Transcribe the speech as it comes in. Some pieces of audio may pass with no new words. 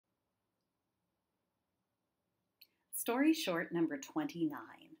Story short number 29.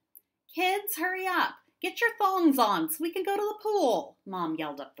 Kids, hurry up! Get your thongs on so we can go to the pool, Mom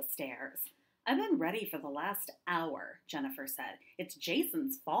yelled up the stairs. I've been ready for the last hour, Jennifer said. It's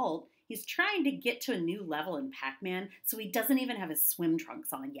Jason's fault. He's trying to get to a new level in Pac-Man, so he doesn't even have his swim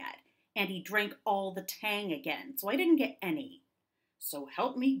trunks on yet. And he drank all the Tang again, so I didn't get any. So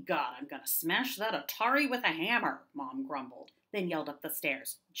help me God, I'm gonna smash that Atari with a hammer, Mom grumbled, then yelled up the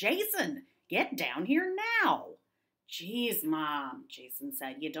stairs. Jason, get down here now! Geez, Mom, Jason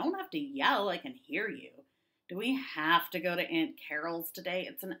said, you don't have to yell, I can hear you. Do we have to go to Aunt Carol's today?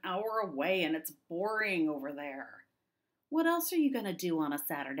 It's an hour away and it's boring over there. What else are you going to do on a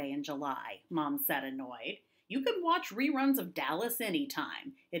Saturday in July? Mom said, annoyed. You can watch reruns of Dallas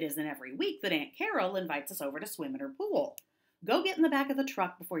anytime. It isn't every week that Aunt Carol invites us over to swim in her pool. Go get in the back of the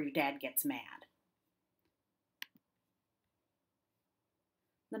truck before your dad gets mad.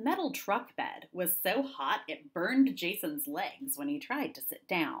 The metal truck bed was so hot it burned Jason's legs when he tried to sit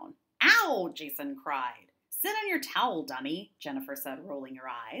down. Ow! Jason cried. Sit on your towel, dummy, Jennifer said, rolling her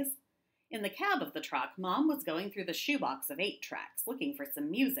eyes. In the cab of the truck, Mom was going through the shoebox of 8 tracks, looking for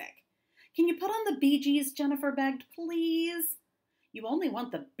some music. Can you put on the Bee Gees, Jennifer begged, please? You only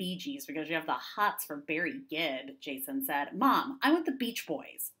want the Bee Gees because you have the hots for Barry Gibb, Jason said. Mom, I want the Beach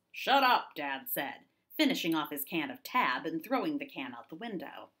Boys. Shut up, Dad said, finishing off his can of Tab and throwing the can out the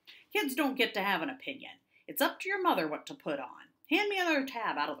window. Kids don't get to have an opinion. It's up to your mother what to put on. Hand me another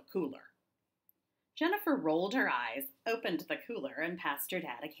Tab out of the cooler. Jennifer rolled her eyes, opened the cooler, and passed her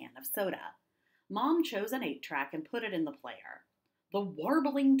dad a can of soda. Mom chose an 8-track and put it in the player. The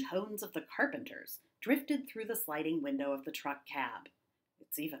warbling tones of the Carpenters drifted through the sliding window of the truck cab.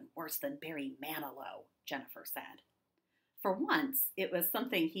 It's even worse than Barry Manilow, Jennifer said. For once, it was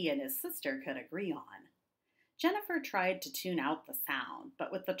something he and his sister could agree on. Jennifer tried to tune out the sound,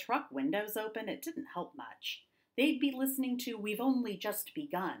 but with the truck windows open, it didn't help much. They'd be listening to We've Only Just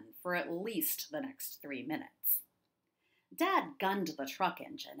Begun for at least the next 3 minutes. Dad gunned the truck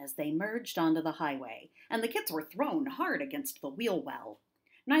engine as they merged onto the highway, and the kids were thrown hard against the wheel well.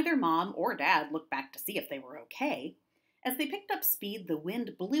 Neither Mom or Dad looked back to see if they were okay. As they picked up speed, the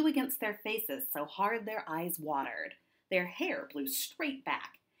wind blew against their faces so hard their eyes watered. Their hair blew straight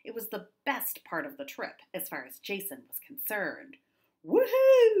back. It was the best part of the trip, as far as Jason was concerned.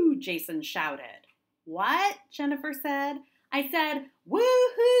 Woohoo! Jason shouted. What? Jennifer said. I said,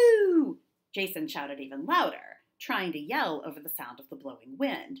 woohoo! Jason shouted even louder, trying to yell over the sound of the blowing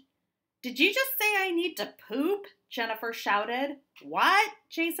wind. Did you just say I need to poop? Jennifer shouted. What?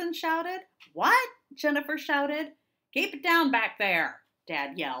 Jason shouted. What? Jennifer shouted. Keep it down back there,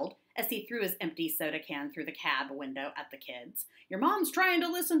 Dad yelled, as he threw his empty soda can through the cab window at the kids. Your mom's trying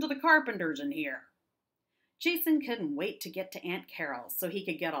to listen to the Carpenters in here. Jason couldn't wait to get to Aunt Carol's so he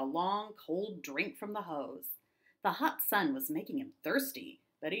could get a long, cold drink from the hose. The hot sun was making him thirsty,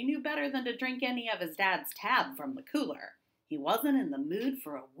 but he knew better than to drink any of his dad's Tab from the cooler. He wasn't in the mood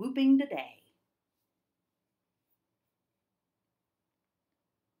for a whooping today.